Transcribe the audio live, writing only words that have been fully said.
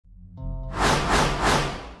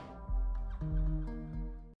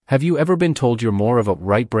Have you ever been told you're more of a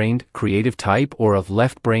right-brained, creative type or a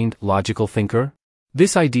left-brained, logical thinker?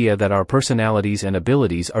 This idea that our personalities and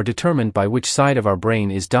abilities are determined by which side of our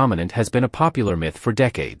brain is dominant has been a popular myth for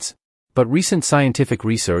decades. But recent scientific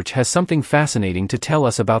research has something fascinating to tell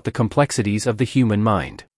us about the complexities of the human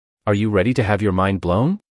mind. Are you ready to have your mind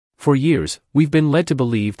blown? For years, we've been led to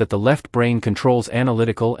believe that the left brain controls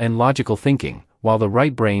analytical and logical thinking, while the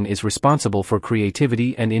right brain is responsible for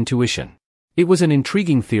creativity and intuition. It was an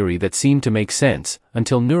intriguing theory that seemed to make sense,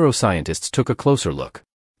 until neuroscientists took a closer look.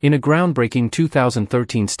 In a groundbreaking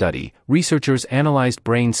 2013 study, researchers analyzed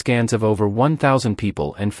brain scans of over 1,000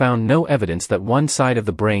 people and found no evidence that one side of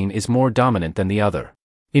the brain is more dominant than the other.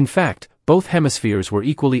 In fact, both hemispheres were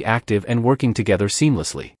equally active and working together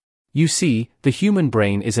seamlessly. You see, the human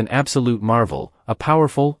brain is an absolute marvel, a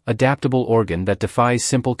powerful, adaptable organ that defies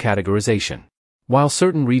simple categorization. While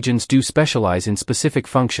certain regions do specialize in specific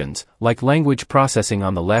functions, like language processing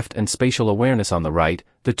on the left and spatial awareness on the right,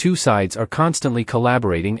 the two sides are constantly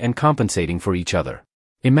collaborating and compensating for each other.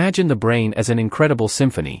 Imagine the brain as an incredible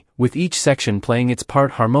symphony, with each section playing its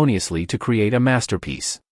part harmoniously to create a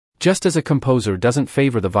masterpiece. Just as a composer doesn't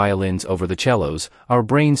favor the violins over the cellos, our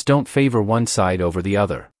brains don't favor one side over the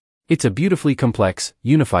other. It's a beautifully complex,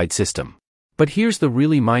 unified system. But here's the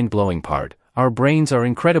really mind-blowing part. Our brains are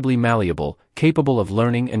incredibly malleable, capable of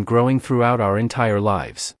learning and growing throughout our entire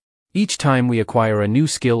lives. Each time we acquire a new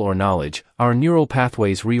skill or knowledge, our neural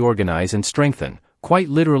pathways reorganize and strengthen, quite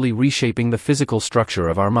literally reshaping the physical structure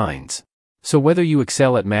of our minds. So whether you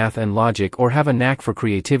excel at math and logic or have a knack for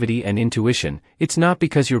creativity and intuition, it's not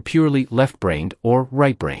because you're purely left-brained or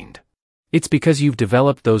right-brained. It's because you've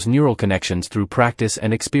developed those neural connections through practice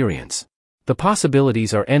and experience. The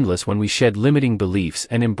possibilities are endless when we shed limiting beliefs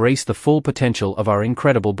and embrace the full potential of our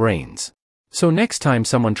incredible brains. So next time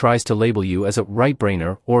someone tries to label you as a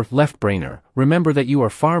right-brainer or left-brainer, remember that you are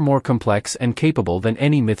far more complex and capable than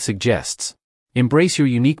any myth suggests. Embrace your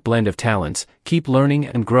unique blend of talents, keep learning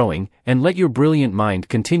and growing, and let your brilliant mind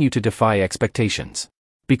continue to defy expectations.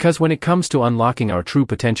 Because when it comes to unlocking our true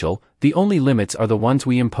potential, the only limits are the ones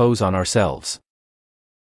we impose on ourselves.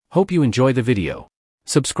 Hope you enjoy the video.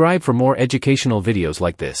 Subscribe for more educational videos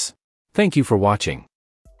like this. Thank you for watching.